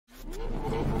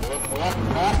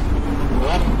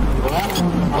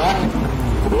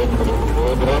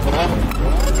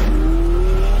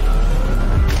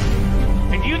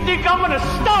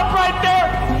gonna stop right there?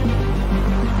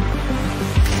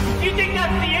 You think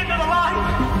that's the end of the line?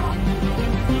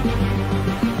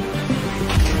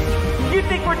 You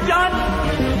think we're done?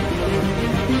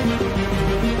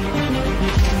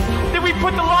 Did we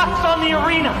put the locks on the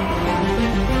arena?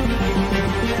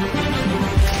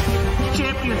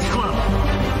 Champions Club.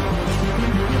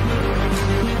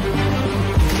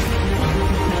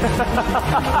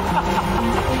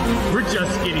 We're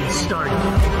just getting started.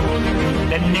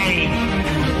 The name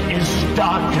is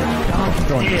Doctor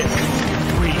Disrespect.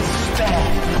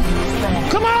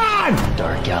 Come on!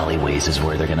 Dark alleyways is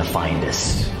where they're gonna find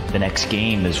us. The next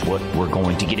game is what we're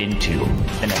going to get into.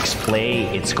 The next play,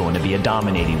 it's going to be a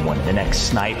dominating one. The next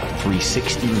snipe,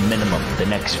 360 minimum. The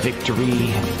next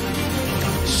victory,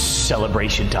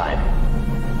 celebration time.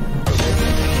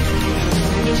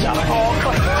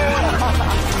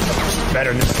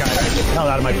 Better than this guy. Get the hell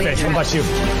out of my face. What about you?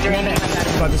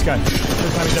 What about this guy?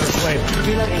 First time he's ever played.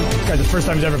 This guy's the first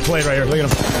time he's ever played right here. Look at him.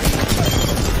 Get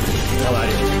the hell out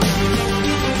of here.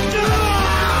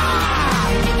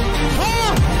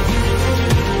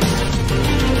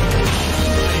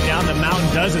 Down the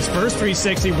mountain, does his first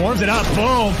 360, warms it up,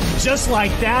 boom. Just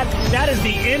like that. That is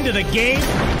the end of the game.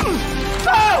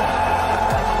 Oh!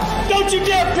 Don't you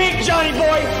dare peek, Johnny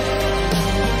boy!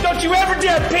 Don't you ever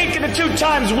dare peek in the 2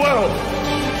 times world!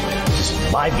 This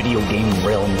is my video game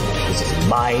realm. This is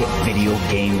my video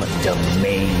game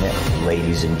domain,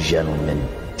 ladies and gentlemen.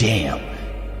 Damn.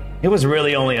 It was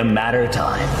really only a matter of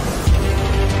time.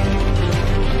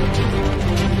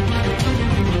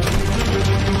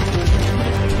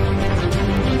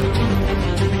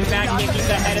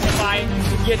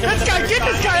 This guy, get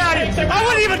this guy out of here! I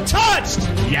wasn't even touched!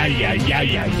 Yeah.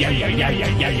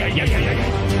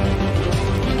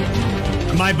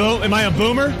 Am I a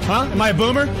boomer? Huh? Am I a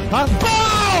boomer? Huh?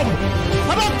 Boom!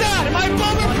 How about that? Am I a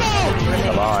boomer? Boom!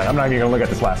 Come on, I'm not even gonna look at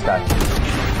this last guy. You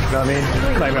know what I mean?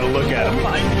 I'm not even gonna look at him.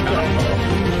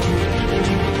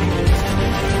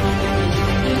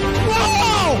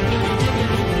 Whoa!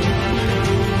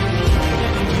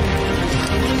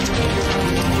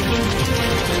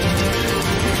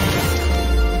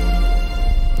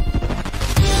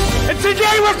 And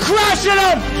today we're crushing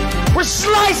them! We're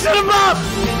slicing them up!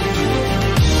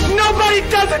 Nobody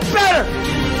does it better!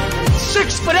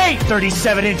 6'8",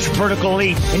 37-inch vertical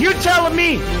leap. And you're telling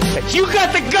me that you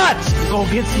got the guts to go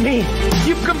against me?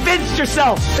 You've convinced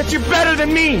yourself that you're better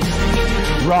than me.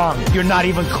 Wrong. You're not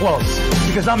even close.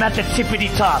 Because I'm at the tippity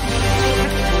top.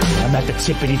 I'm at the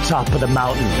tippity top of the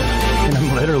mountain. And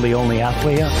I'm literally only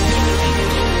halfway up.